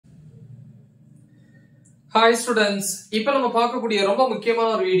Hi students, இப்போ நம்ம பார்க்கக்கூடிய ரொம்ப முக்கியமான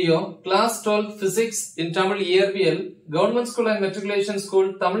ஒரு video class 12 physics in Tamil ERBL Government School and Matriculation School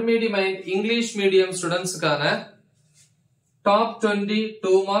Tamil Medium and English Medium studentsக்கான top 20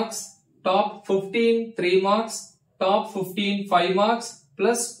 2 marks, top 15 3 marks, top 15 5 marks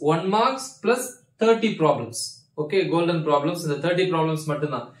plus 1 marks plus 30 problems. Okay, golden problems இந்த 30 problems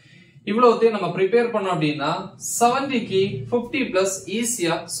மட்டும்தான். இவ்வளவுத்தையும் நம்ம prepare பண்ணோம் அப்படினா 70 க்கு 50 plus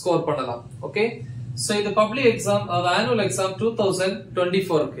ஈஸியா score பண்ணலாம். Okay? So இது public exam annual exam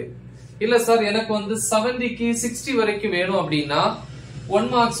 2024 க்கு இல்ல சார் எனக்கு வந்து 70 க்கு 60 வரைக்கும் வேணும் அப்படினா 1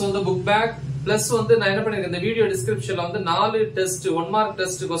 marks வந்து book back plus வந்து நான் என்ன பண்ணிருக்கேன் இந்த வீடியோ டிஸ்கிரிப்ஷன்ல வந்து 4 test 1 mark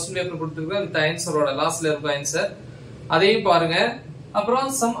test question paper கொடுத்திருக்கேன் வித் ஆன்சரோட லாஸ்ட்ல இருக்கும் ஆன்சர் அதையும் பாருங்க அப்புறம்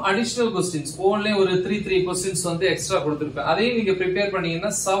some additional questions only ஒரு 3 questions வந்து எக்ஸ்ட்ரா கொடுத்திருப்பேன் அதையும் நீங்க prepare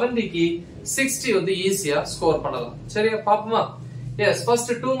பண்ணீங்கன்னா 70 க்கு 60 வந்து ஈஸியா ஸ்கோர் பண்ணலாம் சரியா பாப்போமா எஸ்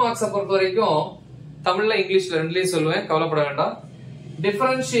ஃபர்ஸ்ட் 2 marks பொறுத்த வரைக்கும் தமிழ்ல இங்கிலீஷ்ல ரெண்டுலயும் சொல்லுவேன் கவலைப்பட வேண்டாம்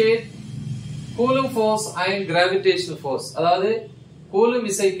differentiate coulomb force and gravitational force அதாவது கூலும்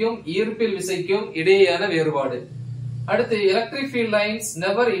விசைக்கும் ஈர்ப்பியல் விசைக்கும் இடையேயான வேறுபாடு அடுத்து electric field lines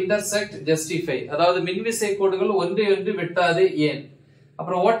never intersect justify அதாவது மின்விசை கோடுகள் ஒன்றை ஒன்று வெட்டாது ஏன்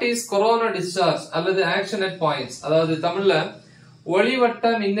அப்புறம் வாட் இஸ் கொரோனா டிஸ்சார்ஜ் அல்லது ஆக்ஷன் அட் பாயிண்ட்ஸ் அதாவது தமிழ்ல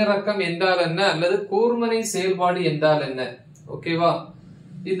ஒளிவட்ட மின்னிறக்கம் என்றால் என்ன அல்லது கூர்மனை செயல்பாடு என்றால் என்ன ஓகேவா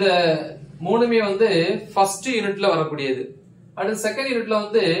இந்த மூணுமே வந்து ஃபர்ஸ்ட் யூனிட்ல வரக்கூடியது அடுத்து செகண்ட் யூனிட்ல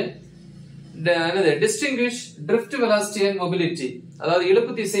வந்து என்னது distinguish drift velocity and mobility அதாவது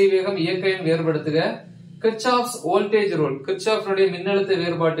இழுப்பு திசை வேகம் இயற்கையின் வேறுபடுத்துக கிர்ச்சாஃப்ஸ் வோல்டேஜ் ரூல் கிர்ச்சாஃப்னுடைய மின்னழுத்த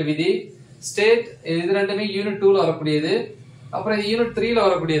வேறுபாட்டு விதி ஸ்டேட் இது ரெண்டுமே யூனிட் 2 ல வரக்கூடியது அப்புறம் யூனிட் 3 ல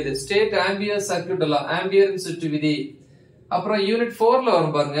வரக்கூடியது ஸ்டேட் ஆம்பியர் சர்க்யூட் லா ஆம்பியரின் சுற்று விதி அப்புறம் யூனிட் 4 ல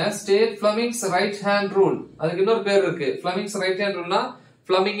வரும் பாருங்க state Fleming's right hand rule அதுக்கு இன்னொரு பேர் இருக்கு ஃப்ளமிங்ஸ் ரைட் ஹேண்ட் ரூல்னா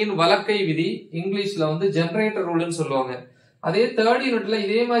ஃப்ளமிங்கின் வலக்கை விதி இங்கிலீஷ்ல வந்து ஜெனரேட்டர் ரூல்னு சொல்லுவாங்க அதே தேர்ட் யூனிட்ல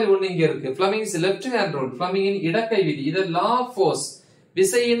இதே மாதிரி ஒண்ணு இங்க இருக்கு ஃப்ளமிங்ஸ் லெஃப்ட் ஹேண்ட் ரூல் ஃப்ளமிங்கின் இடக்கை விதி இது லா ஆஃப் ஃபோர்ஸ்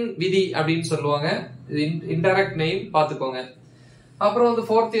விசையின் விதி அப்படின்னு சொல்லுவாங்க இது இன்டைரக்ட் நேம் பாத்துக்கோங்க அப்புறம் வந்து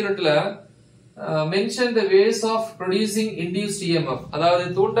ஃபோர்த் யூனிட்ல mention the ways of producing induced EMF அதாவது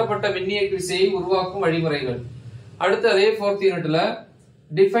தூண்டப்பட்ட மின்னியக்கு விசையை உருவாக்கும் வழிமுறைகள் அடுத்து அதே ஃபோர்த் யூனிட்ல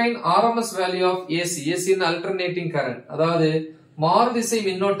define RMS value of AC in alternating current அதாவது மாறுதிசை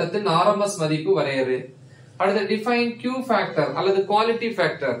மின்னோட்டத்தின் RMS மதிப்பு வரையறு அடுத்து டிஃபைன் Q ஃபேக்டர் அல்லது குவாலிட்டி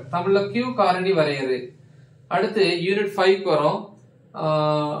ஃபேக்டர் தமிழ்ல Q காரணி வரையறு அடுத்து யூனிட் 5 க்கு வரோம்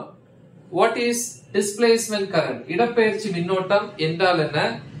வாட் இஸ் டிஸ்பிளேஸ்மென்ட் கரண்ட் இடப்பெயர்ச்சி மின்னோட்டம் என்றால் என்ன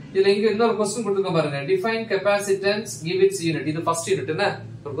இதுல இங்க இன்னொரு क्वेश्चन கொடுத்துக்க பாருங்க define capacitance give it's unit இது ஃபர்ஸ்ட் யூனிட் என்ன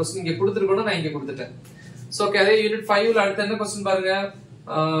ஒரு क्वेश्चन இங்க கொடுத்திருக்கணும் நான் இங்க கொடுத்துட்டேன் சோ ஓகே அதே யூனிட் 5 ல அடுத்து என்ன क्वेश्चन பாருங்க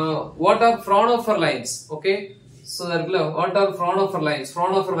what are ஃப்ரான்ஹோஃபர் lines okay so அதுல வாட் ஆர் ஃப்ரான்ஹோஃபர் லைன்ஸ்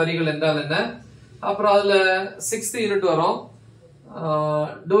ஃப்ரான்ஹோஃபர் வரிகள் என்றால் என்ன அப்புறம் அதுல 6th யூனிட் வரும்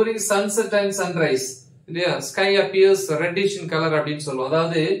டூரிங் சன்செட் அண்ட் சன்ரைஸ் இல்லையா sky appears reddish in colour அப்படின்னு சொல்லுவோம்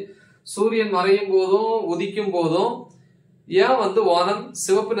அதாவது சூரியன் மறையும் போதும் உதிக்கும் போதும் ஏன் வந்து வானம்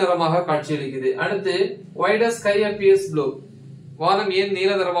சிவப்பு நிறமாக காட்சியளிக்குது அடுத்து why does sky appears blue வானம் ஏன்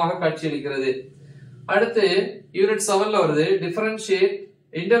நீல நிறமாக காட்சியளிக்கிறது அடுத்து யூனிட் 7 ல வருது டிஃபரன்ஷியேட்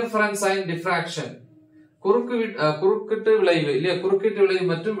இன்டர்ஃபரன்ஸ் அண்ட் டிஃப்ராக்ஷன் குறுக்கிட்டு விளைவு இல்லையா குறுக்கிட்டு விளைவு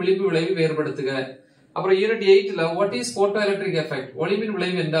மற்றும் விளிம்பு விளைவு வேறுபடுத்துக அப்புறம் யூனிட் 8 ல what is photo electric effect ஒளிமின்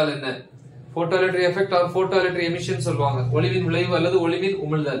விளைவு என்றால் என்ன photo electric effect R photo electric emission சொல்லுவாங்க ஒளிமின் விளைவு அல்லது ஒளிமின்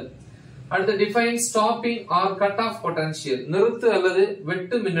உமிழ்தல் அடுத்து define stopping R cut off potential நிறுத்து அல்லது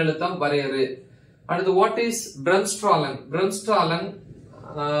வெட்டு மின்னழுத்தம் வரையறு அடுத்து வாட் இஸ் பிரன்ஸ்ட்ராலன்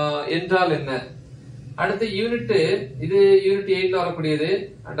என்றால் என்ன அடுத்து யூனிட் இது யூனிட் 8 ல வரக்கூடியது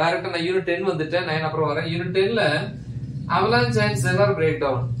டைரக்டா நான் யூனிட் 10 வந்துட்டேன் 9 அப்புறம் வரேன் யூனிட் 10 ல அவலாஞ்ச் அண்ட் செனர் பிரேக்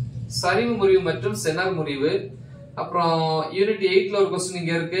டவுன் சரிவு முறிவு மற்றும் செனர் முறிவு அப்புறம் யூனிட் 8 ல ஒரு क्वेश्चन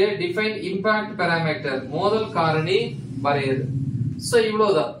இங்க இருக்கு டிஃபைன் இம்பாக்ட் பாராமீட்டர் மோதல் காரணி வரையறு சோ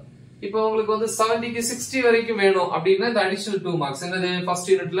இவ்வளவுதான் இப்போ உங்களுக்கு வந்து 70 க்கு 60 வரைக்கும் வேணும் அப்படினா இந்த அடிஷனல் 2 மார்க்ஸ் என்னது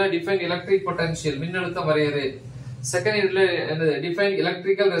ஃபர்ஸ்ட் யூனிட்ல டிஃபைன் எலக்ட்ரிக் பொட்டன்ஷியல் மின்னழுத்தம் வரையறு செகண்ட் யூனிட்ல என்னது டிஃபைன்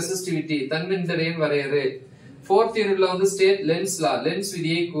எலக்ட்ரிக்கல் ரெசிஸ்டிவிட்டி தன்மின் தடையின் வரையறு ஃபோர்த் யூனிட்ல வந்து ஸ்டேட் லென்ஸ் லா லென்ஸ்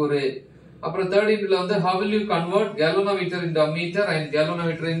விதியை கூறு அப்புறம் தேர்ட் யூனிட்ல வந்து how will you convert galvanometer into ammeter and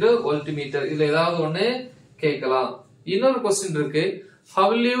galvanometer into voltmeter இதுல ஏதாவது ஒண்ணு கேட்கலாம் இன்னொரு क्वेश्चन இருக்கு how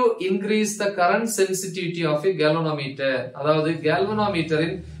will you increase the current sensitivity of a galvanometer அதாவது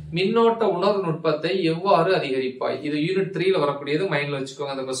galvanometerஇன் மின்னோட்ட உணர்வு நுட்பத்தை எவ்வாறு அதிகரிப்பாய் இது யூனிட் 3 ல வரக்கூடியது மைண்ட்ல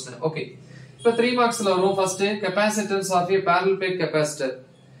வச்சுக்கோங்க அந்த क्वेश्चन ஓகே இப்ப 3 மார்க்ஸ்ல வரும் first capacitance of a parallel plate capacitor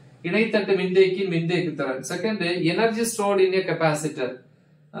இணைத்தட்டு மின்தேக்கியின் மின்தேக்கு திறன் second energy stored in a capacitor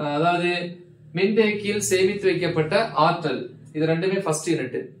அதாவது மின்தேக்கியில் சேமித்து வைக்கப்பட்ட ஆற்றல் இது ரெண்டுமே ஃபர்ஸ்ட்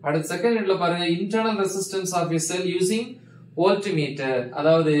யூனிட். அடுத்து செகண்ட் யூனிட்ல பாருங்க, internal resistance of a sell using voltmeter,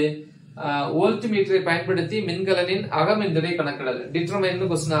 அதாவது வோல்ட்மீட்டரை பயன்படுத்தி மின்கலனின் அகமின்திரை கணக்கிடல், டிட்டர்மைன்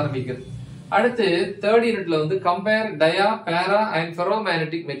क्वेश्चन ஆரம்பிக்குது. அடுத்து தேர்ட் யூனிட்ல வந்து கம்பேர் டயா, பேரா அண்ட்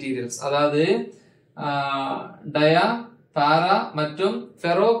ஃபெரோமேக்னெட்டிக் மெட்டீரியல்ஸ், அதாவது டயா, பாரா மற்றும்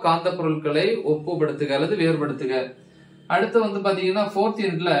ஃபெரோ காந்த பொருட்களை ஒப்புப்படுத்துக அல்லது வேறுபடுத்துக. அடுத்து வந்து பாத்தீங்கன்னா ஃபோர்த்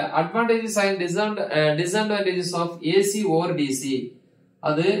யூனிட்ல advantages and disadvantages of AC over DC,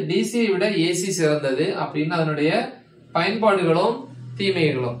 அது டிசியை விட ஏசி சிறந்தது அப்படின்னு அதனுடைய பயன்பாடுகளும்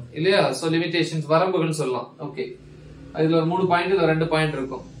தீமைகளும் இல்லையா, சோ லிமிடேஷன்ஸ் வரம்புகள் சொல்லலாம். ஓகே, இதுல ஒரு 3 பாயிண்ட், இதுல 2 பாயிண்ட்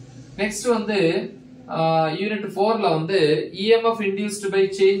இருக்கும். நெக்ஸ்ட் வந்து யூனிட் 4ல வந்து EMF induced by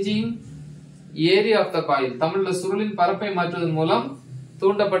changing area of the coil, தமிழ்ல சுருளின் பரப்பை மாற்றுவதன் மூலம்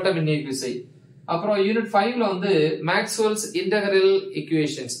தூண்டப்பட்ட மின்னியக்கு விசை. அப்புறம் யூனிட் 5ல வந்து மேக்ஸ்வெல்ஸ் இன்டெகிரல்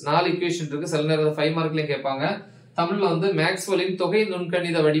ஈக்குவேஷன்ஸ், 4 ஈக்குவேஷன் இருக்கு, சில நேரம் 5 மார்க்லயும் கேட்பாங்க. தமிழ்ல வந்து மேக்ஸ்வெல்லின் தொகை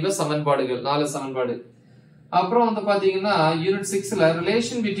நுண்கணித வடிவ சமன்பாடுகள், 4 சமன்பாடு. அப்புறம் வந்து பாத்தீங்கன்னா unit 6ல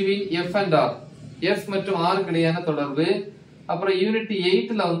relation between F and R, F மற்றும் ஆர் இடையான தொடர்பு. அப்புறம் யூனிட்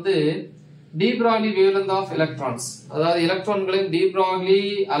 8ல வந்து டி ப்ராக்லி வேவ்லென்த் ஆஃப் எலக்ட்ரான்ஸ், அதாவது எலக்ட்ரான்களின் டி ப்ராக்லி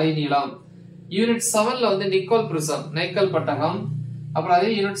அலைநீளம். யூனிட் 7ல வந்து நிக்கோல் பிரிசம், நைக்கல் பட்டகம். அப்புறம் அதே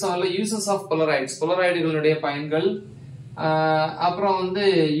யூனிட் 7ல யூசஸ் ஆஃப் போலரைட்ஸ், போலரைடுகளுடைய பயன்கள். அப்புறம் வந்து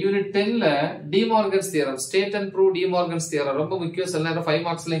unit 10ல D Morgan's theorem, state and prove D Morgan's theorem, ரொம்ப முக்கியம், சில நேரம் 5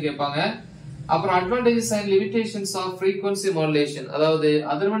 மார்க்ஸ்லயும் கேட்பாங்க. அப்புறம் advantages and limitations of frequency modulation, அதாவது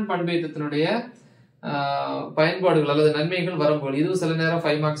அதிர்வெண் பண்பேற்றத்தினுடைய பயன்பாடுகள் அல்லது நன்மைகள், வரம்புகள், இதுவும் சில நேரம்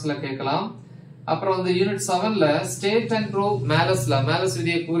 5 மார்க்ஸ்ல கேட்கலாம். அப்புறம் வந்து unit 7ல state and prove மேலஸ்ல, Melas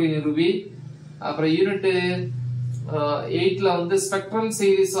விதியை கூறி நிறுவி. அப்புறம் யூனிட் 8ல வந்து spectral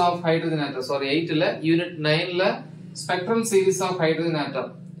series of hydrogen atom, sorry 8ல unit 9ல spectral series of hydrogen atom,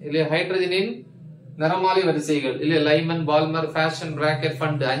 இல்ல ஹைட்ரஜனின் நிறமாலை வரிசைகள், இல்ல லைமன், பால்மர், ஃபேஷன், பிராக்கெட்,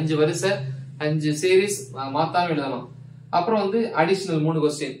 ஃபண்ட், 5 வரிசை, 5 சீரிஸ் மாத்தாம எழுதணும். அப்புறம் வந்து அடிஷனல் 3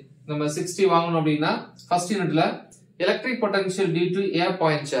 क्वेश्चन நம்ம 60 வாங்கணும் அப்படின்னா, ஃபர்ஸ்ட் யூனிட்ல electric potential due to A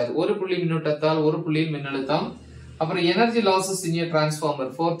point charge, ஒரு புள்ளி மின்னூட்டத்தால் ஒரு புள்ளியின் மின்னழுத்தம். அப்புறம் எனர்ஜி லாசஸ் இன் ஏ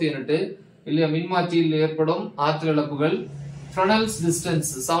டிரான்ஸ்ஃபார்மர், ஃபோர்த் யூனிட், இல்லையா மின்மாற்றியில் ஏற்படும் ஆற்றல் இழப்புகள். ஃப்ரெனல்ஸ் டிஸ்டன்ஸ்,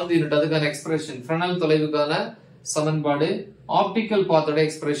 செவன்த் யூனிட், அதுக்கான எக்ஸ்பிரஷன், ஃப்ரெனல் தொலைவுக்கான சமன்பாடு. ஆப்டிக்கல் பாத்தோட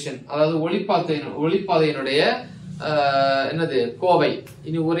எக்ஸ்பிரஷன், அதாவது ஒளிப்பாதையினுடைய என்னது கோவை.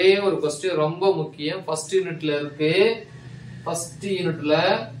 இனி ஒரே ஒரு क्वेश्चन ரொம்ப முக்கியம், ஃபர்ஸ்ட் யூனிட்ல இருக்கு. ஃபர்ஸ்ட் யூனிட்ல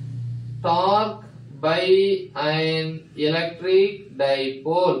dark by an electric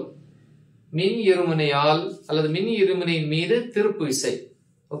dipole, மின் இருமுனையால் அல்லது மின் இருமுனையின் மீது திருப்பு விசை.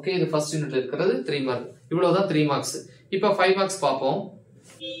 ஓகே, இது ஃபர்ஸ்ட் யூனிட்ல இருக்கிறது 3 மார்க். இவ்வளவுதான் 3 மார்க்ஸ். இப்ப 5 மார்க்ஸ் பாப்போம்.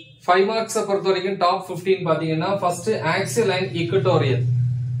 5 மார்க்ஸ் பொறுத்த வரைக்கும் டாப் 15 பாத்தீங்கன்னா ஃபர்ஸ்ட் ஆக்சியல் அண்ட் ஈக்குவட்டோரியல்,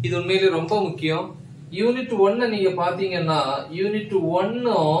 இது உண்மையிலேயே ரொம்ப முக்கியம். யூனிட் 1 நீங்க பாத்தீங்கன்னா யூனிட்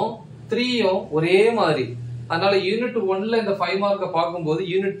 1ம் 3ம் ஒரே மாதிரி, அதனால யூனிட் 1ல இந்த 5 மார்க்க பார்க்கும்போது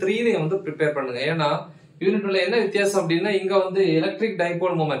யூனிட் 3ல வந்து ப்ரிப்பேர் பண்ணுங்க. ஏன்னா யூனிட் 1ல என்ன வித்தியாசம் அப்படின்னா, இங்க வந்து எலக்ட்ரிக்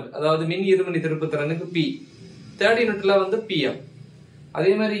டைபோல் மொமெண்ட், அதாவது மின் இருமுனை திருப்பு திறனுக்கு P, தேர்ட் யூனிட்ல வந்து PM.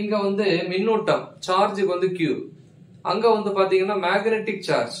 அதே மாதிரி இங்க வந்து மின்னூட்டம் சார்ஜுக்கு வந்து Q, அங்க வந்து பாத்தீங்கன்னா மேக்னெட்டிக்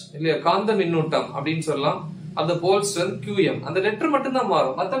சார்ஜ், இல்லையா காந்த மின்னூட்டம் அப்படின்னு சொல்லலாம், அந்த போல் ஸ்ட்ரென்த் QM. அந்த லெட்டர் மட்டும் தான்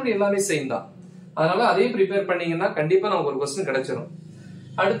மாறும், மத்தபடி எல்லாமே சேம் தான். அதனால அதையும் ப்ரிப்பேர் பண்ணீங்கன்னா கண்டிப்பா நமக்கு ஒரு क्वेश्चन கிடைச்சிடும்.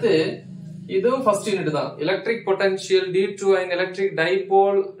 அடுத்து இதுவும் ஃபர்ஸ்ட் யூனிட் தான், electric potential due to an electric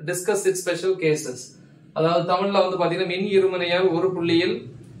dipole, discuss its special cases. அதாவது தமிழ்ல வந்து பாத்தீங்கன்னா மின் இருமுனையால் ஒரு புள்ளியில்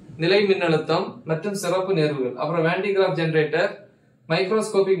நிலை மின்னழுத்தம் மற்றும் சிறப்பு நேர்வுகள். அப்புறம் வான் D graph generator,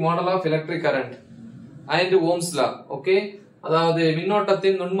 microscopic model of electric current and Ohm's law. Okay, அதாவது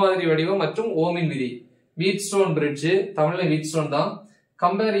மின்னோட்டத்தின் நுண்மாதிரி வடிவம் மற்றும் ஓமின் விதி. வீட்ஸ்டோன் பிரிட்ஜ், தமிழ்ல வீட்ஸ்டோன் தான்.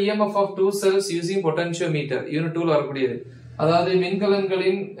 Compare EMF of 2 cells using potentiometer, unit 2ல வரக்கூடியது. அதாவது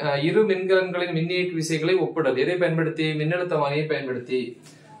மின்கலன்களின் இரு மின்கலன்களின் மின்னியக்கு விசைகளை ஒப்பிடல், எதை பயன்படுத்தி, மின்னழுத்தமானியை பயன்படுத்தி.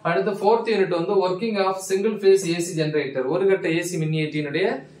 அடுத்து ஃபோர்த் யூனிட் வந்து working of single phase AC generator, ஒரு கட்ட ஏசி மின்னியற்றியினுடைய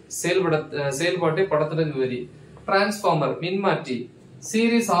செயல்பாட்டை படத்துடன் விவரி. டிரான்ஸ்பார்மர், மின்மாற்றி.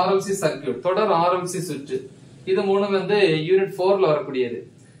 சீரிஸ் ஆர்எல்சி சர்க்கியூட், தொடர் ஆர்எல்சி சுற்று. இது மூணும் வந்து யூனிட் 4ல வரக்கூடியது.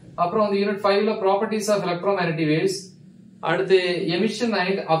 அப்புறம் வந்து unit 5ல properties of electromagnetic waves. அடுத்து emission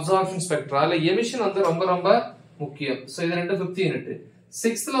and absorption spectra, emission வந்து ரொம்ப ரொம்ப முக்கியம். சோ இது ரெண்டு 5th யூனிட்.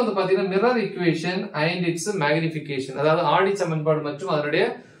 6th வந்து பாத்தீங்கன்னா mirror equation and it's magnification, அதாவது ஆடி சமன்பாடு மற்றும் அதனுடைய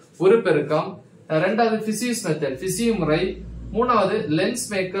ஒரு பெருக்கம். ரெண்டாவது பிசியூஸ் மெத்தட், பிசியூ முறை. மூணாவது lens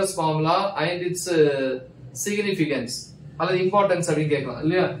makers formula and it's significance அல்லது இம்பார்ட்டன்ஸ் அப்படின்னு கேட்கலாம்,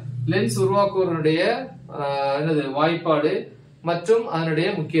 இல்லையா லென்ஸ் உருவாக்குவதனுடைய என்னது வாய்ப்பாடு மற்றும் அதனுடைய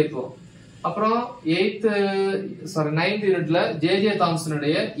முக்கியத்துவம். அப்புறம் 9th யூனிட்ல ஜே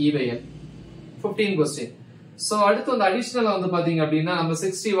தாம்சனுடைய ஈவைஎல் 15 क्वेश्चन. சோ அடுத்து வந்து அடிஷனலா வந்து பாத்தீங்க அப்படின்னா நம்ம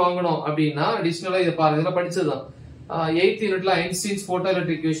 60 வாங்கணும் அப்படின்னா அடிஷனலா இதை பாருங்க, இதெல்லாம் படிச்சதுதான். 8th யூனிட்ல ஐன்ஸ்டீன்ஸ் போட்டோ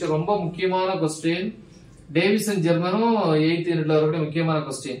எலக்ட்ரிக் ஈக்குவேஷன் ரொம்ப முக்கியமான கொஸ்டின். டேவிசன் ஜெர்மனும் 8th யூனிட்ல வரக்கூடிய முக்கியமான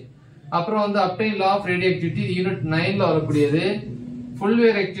கொஸ்டின். அப்புறம் வந்து அப்டைன் லா ஆஃப் ரேடியோஆக்டிவிட்டி யூனிட் 9ல வரக்கூடியது. Full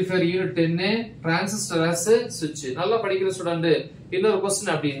wave rectifier unit 10, transistor as சுவிட்ச். நல்லா படிக்கிற ஸ்டூடண்ட். இன்னொரு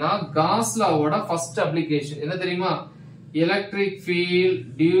கொஸ்டின் அப்படின்னா காஸ் லாவோட ஃபர்ஸ்ட் அப்ளிகேஷன் என்ன தெரியுமா? Electric field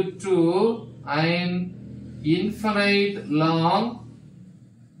due to an infinite long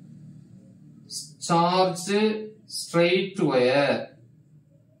charged straight wire.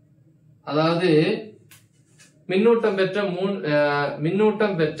 அதாவது மின்னூட்டம்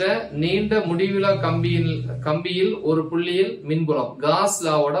பெற்ற நீண்ட முடிவிலா கம்பியில் ஒரு புள்ளியில் மின்புலம். Cos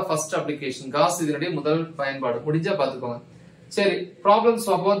லாவோட first application. காஸ் இதனுடைய முதல் பயன்பாடு. முடிஞ்சா பாத்துக்கோங்க. சரி, ப்ராப்ளம்ஸ்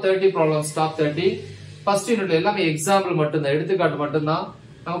பார்ப்போம். 30 ப்ராப்ளம்ஸ், டாப் 30. ஃபர்ஸ்ட் யூனிட்ல எல்லாமே எக்ஸாம்பிள் மட்டும்தான், எடுத்துக்காட்டு மட்டும்தான்.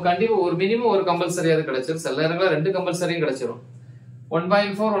 நமக்கு கண்டிப்பா ஒரு மினிமம் ஒரு கம்பல்சரியாவது கிடைச்சிரும். சில நேரங்களில் 2 கம்பல்சரியும் கிடைச்சிரும்.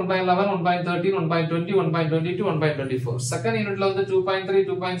 1.4, 1.11, 1.13, 1.20, 1.22, 1.24. செகண்ட் யூனிட்ல வந்து 2.3,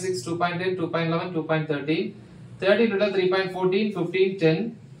 2.6, 2.8, 2.11, 2.13. தேர்ட் யூனிட்ல 3.14, 15, 10.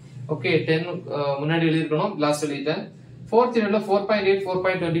 ஓகே, 10 முன்னாடி எழுதிருக்கணும், லாஸ்ட் எழுதிட்டேன். ஃபோர்த் யூனிட்ல 4.8,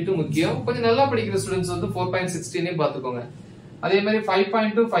 4.22 முக்கியம். கொஞ்சம் நல்லா படிக்கிற ஸ்டூடெண்ட்ஸ் வந்து 4.16 பாத்துக்கோங்க. அதே மாதிரி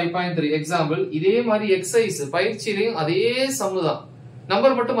 5.2, 5.3 எக்ஸாம்பிள். இதே மாதிரி எக்ஸசைஸ் பயிற்சியிலையும் அதே சம்மு தான்,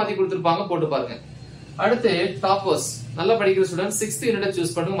 நம்பர் மட்டும் மாத்தி கொடுத்திருப்பாங்க, போட்டு பாருங்க. அடுத்து டாப்பர்ஸ் நல்லா படிக்கிற ஸ்டூடெண்ட் 6th யூனிட்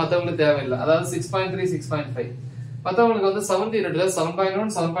சூஸ் பண்ணுங்க, மத்தவங்களுக்கு தேவையில்லை. அதாவது 6.3, 6.5. மத்தவங்களுக்கு வந்து 7th யூனிட்ல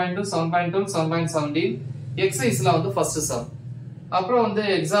 7.1, 7.2, 7.12, 7.17 எக்ஸசைஸ்ல வந்து ஃபர்ஸ்ட் சம். அப்புறம் வந்து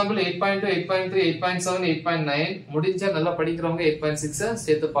எக்ஸாம்பிள் 8.2, 8.3, 8.7, 8.9. முடிஞ்சா நல்லா படிக்கிறவங்க 8.6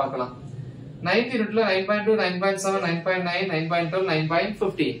 சேர்த்து பார்க்கலாம். 9th யூனிட்ல 9.2, 9.7, 9.9, 9.12,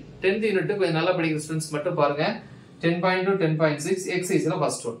 9.15. 10th யூனிட் கொஞ்சம் நல்லா படிக்கிற ஸ்டூடெண்ட்ஸ் மட்டும் பாருங்க. 10.2, 10.6 எக்ஸசைஸ்ல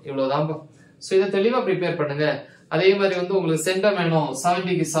ஃபர்ஸ்ட் ஒன். இவ்வளவுதான். சோ இத தெளிவா ப்ரிப்பேர் பண்ணுங்க. அதே மாதிரி வந்து உங்களுக்கு சென்டம் வேணும்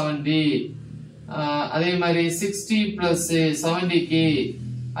 70க்கு 70. அதே மாதிரி 60 பிளஸ் 70க்கு.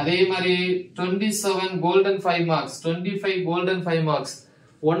 அதே மாதிரி 27 golden 5 marks, 25 golden 5 marks,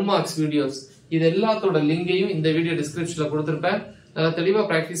 1 marks videos. இது எல்லாத்தோட லிங்கையும் இந்த வீடியோ டிஸ்கிரிப்ஷன்ல கொடுத்திருப்பேன். நல்லா தெளிவா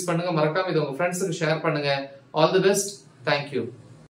பிராக்டிஸ் பண்ணுங்க. மறக்காம இதை உங்க ஃப்ரெண்ட்ஸுக்கு ஷேர் பண்ணுங்க. All the best. தேங்க்யூ.